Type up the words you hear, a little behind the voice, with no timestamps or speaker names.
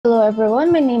Hello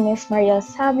everyone, my name is Mariel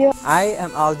Sabio. I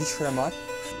am Aldrich Remot.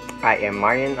 I am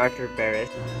Marione Perez.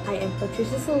 I am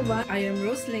Patricia Silva. I am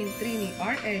Rosellaine Trinie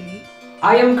Elli.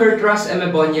 I am Russ and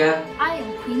Eboña. I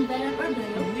am Queen Vhylette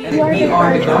Orbillo. And we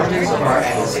are the guardians of our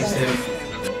ecosystem.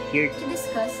 Here to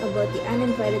discuss about the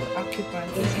uninvited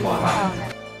occupants in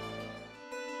Fauna.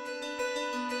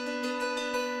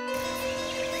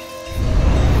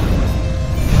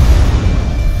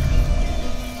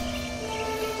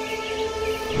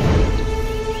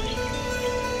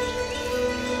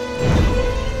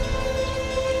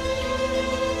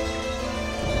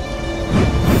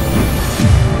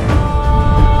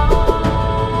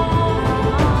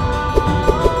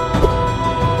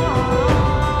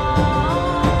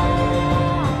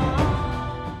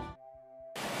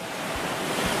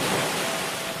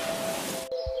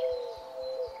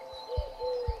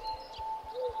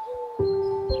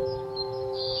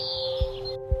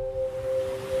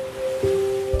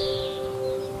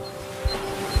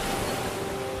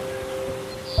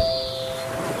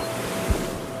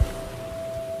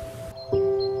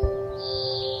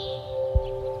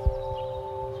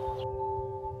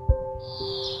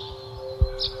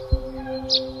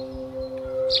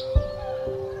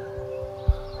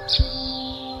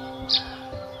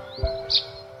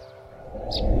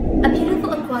 a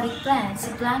beautiful aquatic plant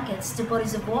that blankets the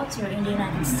bodies of water in the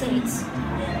United States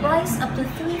rise up to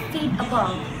 3 feet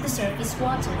above the surface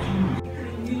water.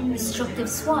 Destructive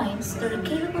swines that are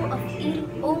capable of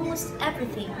eating almost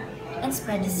everything and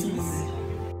spread disease.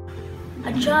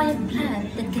 A giant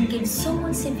plant that can give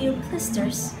someone severe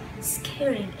blisters,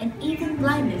 scaring and even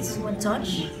blindness when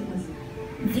touched.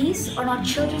 These are not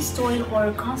children's toy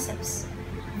horror concepts.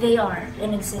 They are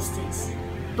in existence.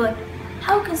 But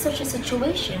how can such a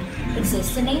situation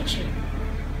exist in nature?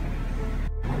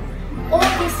 All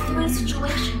these 3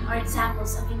 situations are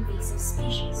examples of invasive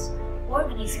species,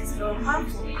 organisms that are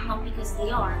harmful not because they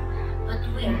are, but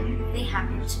where they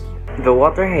happen to be. The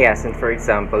water hyacinth, for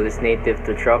example, is native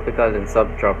to tropical and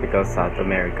subtropical South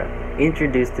America,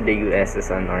 introduced to the US as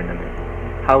an ornament.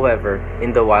 However,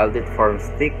 in the wild it forms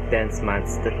thick, dense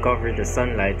mats that cover the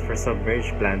sunlight for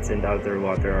submerged plants and other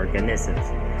water organisms,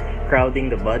 crowding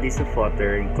the bodies of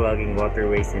water and clogging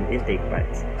waterways and intake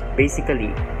pipes.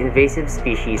 Basically, invasive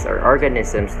species are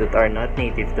organisms that are not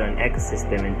native to an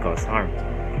ecosystem and cause harm.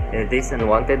 And these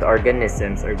unwanted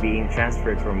organisms are being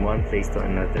transferred from one place to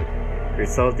another,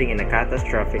 resulting in a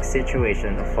catastrophic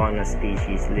situation of fauna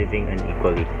species living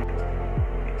unequally.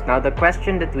 Now the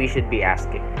question that we should be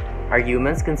asking, are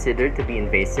humans considered to be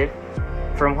invasive?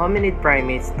 From hominid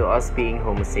primates to us being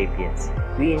Homo sapiens,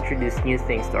 we introduce new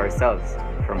things to ourselves,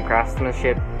 from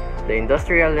craftsmanship, the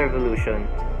Industrial Revolution,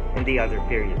 and the other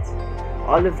periods.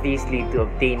 All of these lead to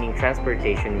obtaining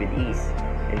transportation with ease,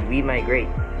 and we migrate.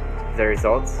 The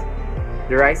results?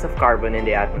 The rise of carbon in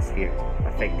the atmosphere,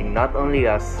 affecting not only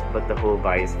us, but the whole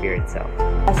biosphere itself.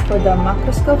 As for the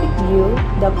macroscopic view,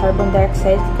 the carbon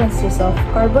dioxide consists of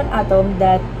carbon atom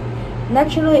that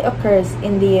naturally occurs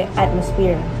in the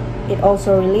atmosphere. It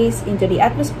also released into the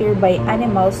atmosphere by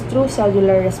animals through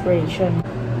cellular respiration.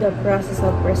 The process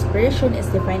of respiration is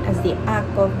defined as the act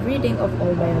of breathing of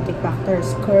all biotic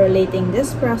factors, correlating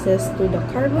this process to the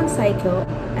carbon cycle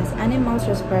as animals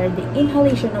respire the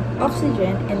inhalation of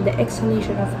oxygen and the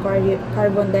exhalation of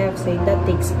carbon dioxide that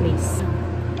takes place.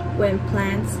 When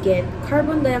plants get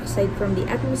carbon dioxide from the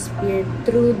atmosphere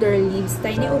through their leaves'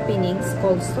 tiny openings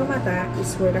called stomata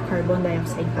is where the carbon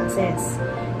dioxide passes,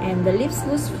 and the leaves'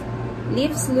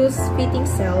 loose fitting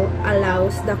cell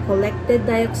allows the collected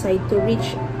dioxide to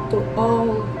reach to all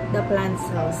the plant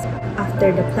cells.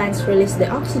 After the plants release the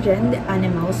oxygen, the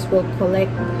animals will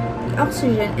collect the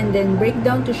oxygen and then break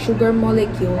down to sugar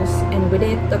molecules, and with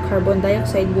it, the carbon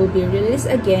dioxide will be released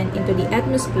again into the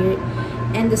atmosphere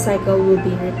and the cycle will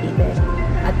be repeated.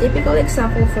 A typical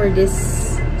example for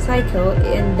this cycle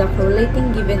in the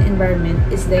correlating given environment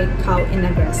is the cow in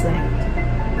a grassland.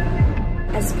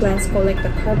 As plants collect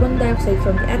the carbon dioxide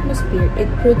from the atmosphere, it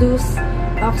produces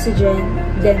oxygen,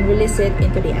 then release it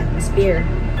into the atmosphere.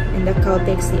 And the cow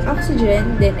takes the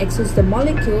oxygen, then exudes the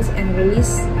molecules and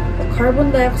release the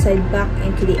carbon dioxide back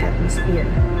into the atmosphere.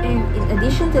 And in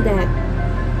addition to that,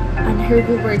 an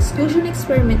herbivore exclusion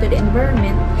experiment to the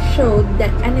environment showed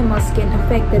that animals can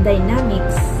affect the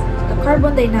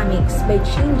carbon dynamics by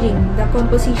changing the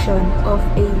composition of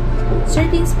a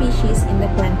certain species in the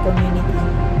plant community.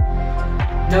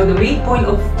 Now the main point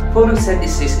of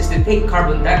photosynthesis is to take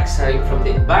carbon dioxide from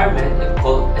the environment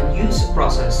and use a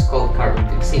process called carbon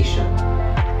fixation,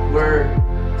 where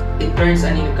it turns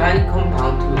an inorganic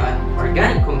compound to an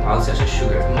organic compound such as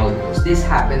sugar molecules. This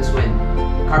happens when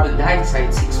carbon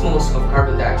dioxide, 6 moles of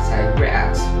carbon dioxide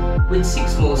reacts with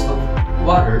 6 moles of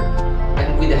water, and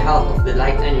with the help of the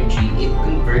light energy, it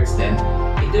converts them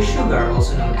into sugar,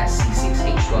 also known as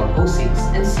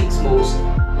C6H12O6, and 6 moles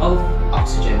of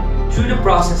oxygen through the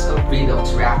process of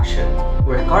redox reaction,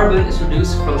 where carbon is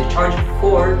reduced from the charge of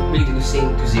 4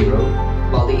 reducing to 0,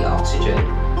 while the oxygen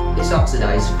is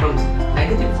oxidized from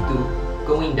 -2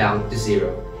 going down to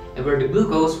 0, and where the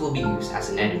glucose will be used as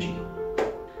an energy.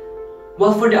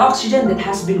 While for the oxygen that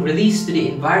has been released to the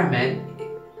environment,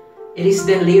 it is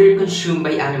then later consumed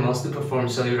by animals to perform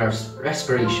cellular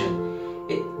respiration.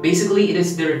 Basically, it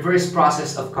is the reverse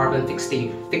process of carbon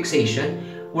fixation,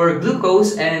 where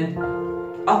glucose and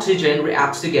oxygen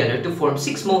reacts together to form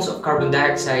 6 moles of carbon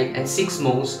dioxide and 6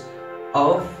 moles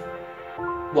of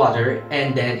water,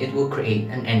 and then it will create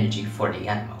an energy for the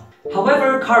animal.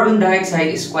 However, carbon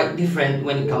dioxide is quite different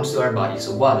when it comes to our bodies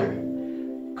of water.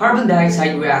 Carbon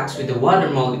dioxide reacts with the water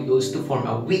molecules to form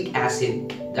a weak acid,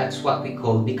 that's what we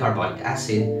call bicarbonic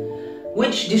acid,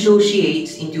 which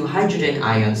dissociates into hydrogen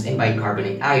ions and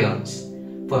bicarbonate ions.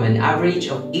 From an average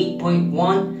of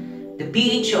 8.1, the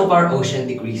pH of our ocean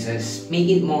decreases,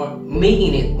 making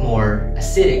it more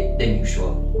acidic than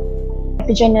usual.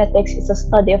 Epigenetics is a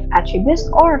study of attributes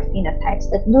or phenotypes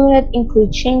that do not include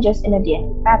changes in a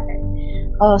DNA pattern.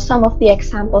 Some of the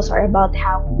examples are about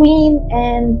how queen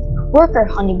and worker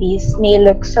honeybees may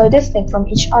look so distinct from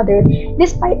each other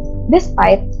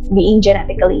despite being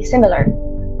genetically similar,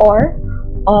 or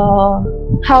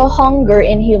how hunger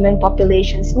in human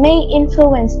populations may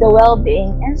influence the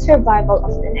well-being and survival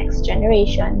of the next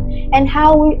generation, and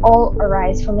how we all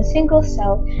arise from a single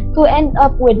cell to end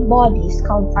up with bodies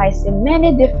comprising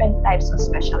many different types of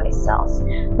specialized cells,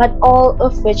 but all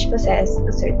of which possess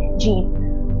a certain gene.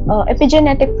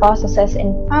 Epigenetic processes in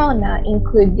fauna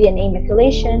include DNA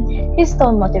methylation,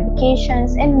 histone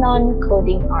modifications, and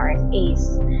non-coding RNAs.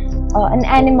 An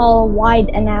animal-wide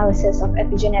analysis of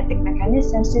epigenetic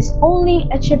mechanisms is only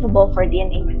achievable for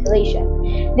DNA methylation.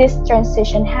 This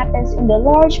transition happens in the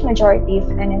large majority of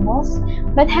animals,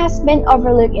 but has been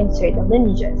overlooked in certain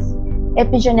lineages.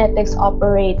 Epigenetics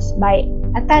operates by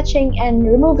attaching and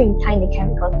removing tiny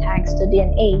chemical tags to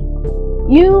DNA.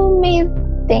 You may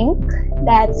think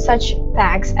that such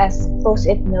tags as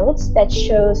post-it notes that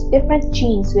shows different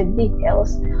genes with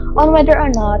details on whether or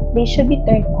not they should be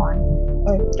turned on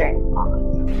or turned off.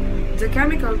 The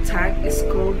chemical tag is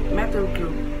called methyl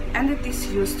group, and it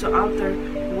is used to alter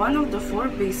one of the 4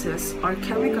 bases or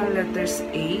chemical letters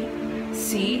A,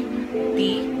 C,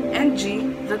 T, and G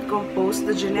that compose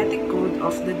the genetic code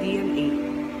of the DNA.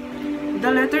 The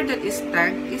letter that is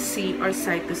tagged is C or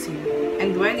cytosine,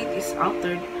 and when it is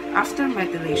altered after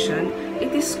methylation,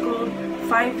 it is called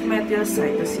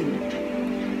 5-methylcytosine.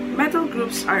 Methyl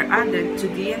groups are added to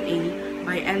DNA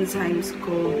by enzymes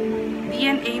called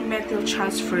DNA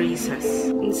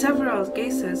methyltransferases. In several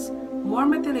cases, more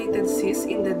methylated Cs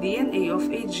in the DNA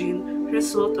of a gene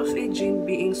result of a gene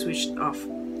being switched off.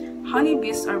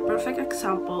 Honeybees are a perfect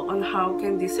example on how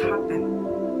can this happen.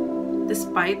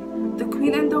 Despite the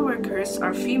queen and the workers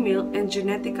are female and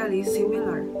genetically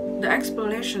similar. The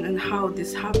explanation on how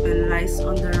this happened lies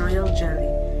on the royal jelly,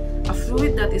 a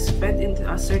fluid that is fed into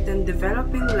a certain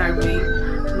developing larvae,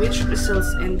 which results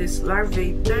in this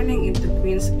larvae turning into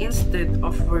queens instead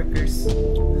of workers.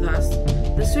 Thus,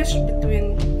 the switch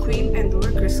between queen and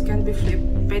workers can be flipped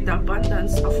by the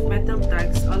abundance of metal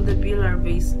tags on the bee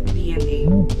larvae's DNA.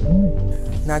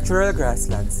 Natural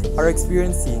grasslands are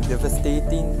experiencing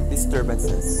devastating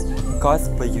disturbances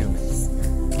caused by humans,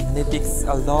 and it takes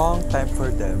a long time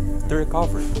for them to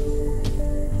recover.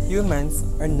 Humans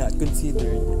are not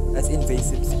considered as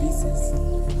invasive species.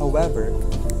 However,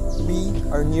 we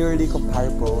are nearly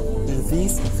comparable to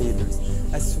these invaders,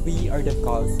 as we are the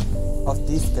cause of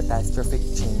these catastrophic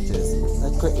changes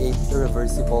that create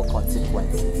irreversible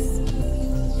consequences.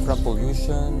 From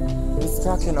pollution,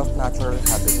 destruction of natural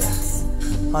habitats,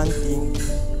 hunting,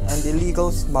 and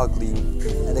illegal smuggling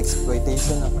and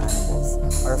exploitation of animals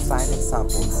are fine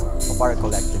examples of our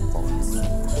collective faults.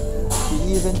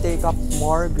 We even take up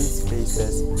more green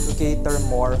spaces to cater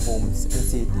more homes in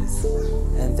cities,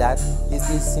 and that is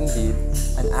indeed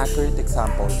an accurate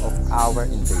example of our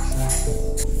invasion.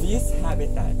 These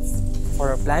habitats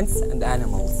for plants and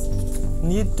animals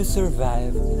need to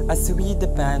survive, as we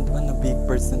depend on a big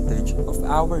percentage of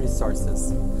our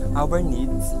resources, our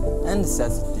needs, and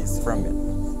necessities from it.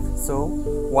 So,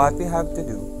 what we have to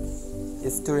do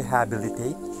is to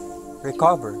rehabilitate,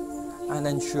 recover, and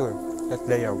ensure that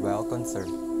they are well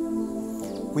conserved.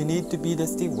 We need to be the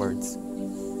stewards,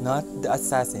 not the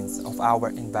assassins of our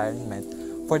environment,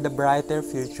 for the brighter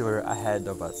future ahead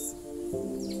of us.